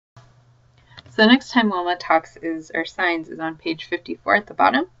So the next time Wilma talks or signs is on page 54 at the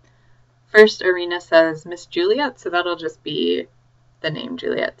bottom. First, Arena says Miss Juliet, so that'll just be the name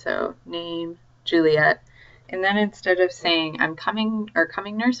Juliet. So name Juliet. And then instead of saying I'm coming or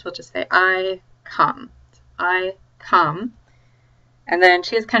coming nurse, we'll just say I come. I come. And then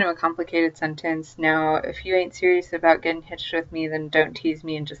she has kind of a complicated sentence. Now, if you ain't serious about getting hitched with me, then don't tease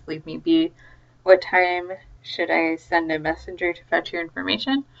me and just leave me be. What time should I send a messenger to fetch your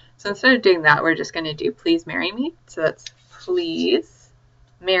information? So instead of doing that, we're just going to do please marry me. So that's please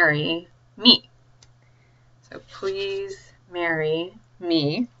marry me. So please marry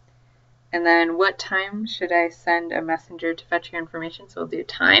me. And then what time should I send a messenger to fetch your information? So we'll do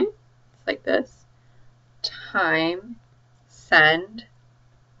time. It's like this. Time, send,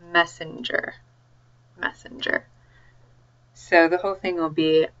 messenger. Messenger. So the whole thing will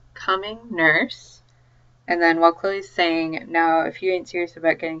be coming nurse. And then while Chloe's saying, now if you ain't serious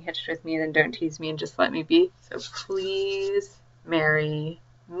about getting hitched with me, then don't tease me and just let me be. So please marry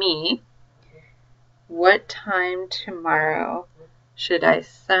me. What time tomorrow should I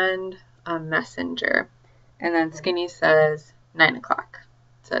send a messenger? And then Skinny says 9 o'clock.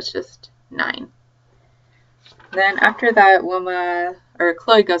 So it's just 9. Then after that,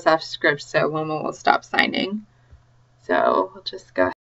 Chloe goes off script, so Wilma will stop signing. So we'll just go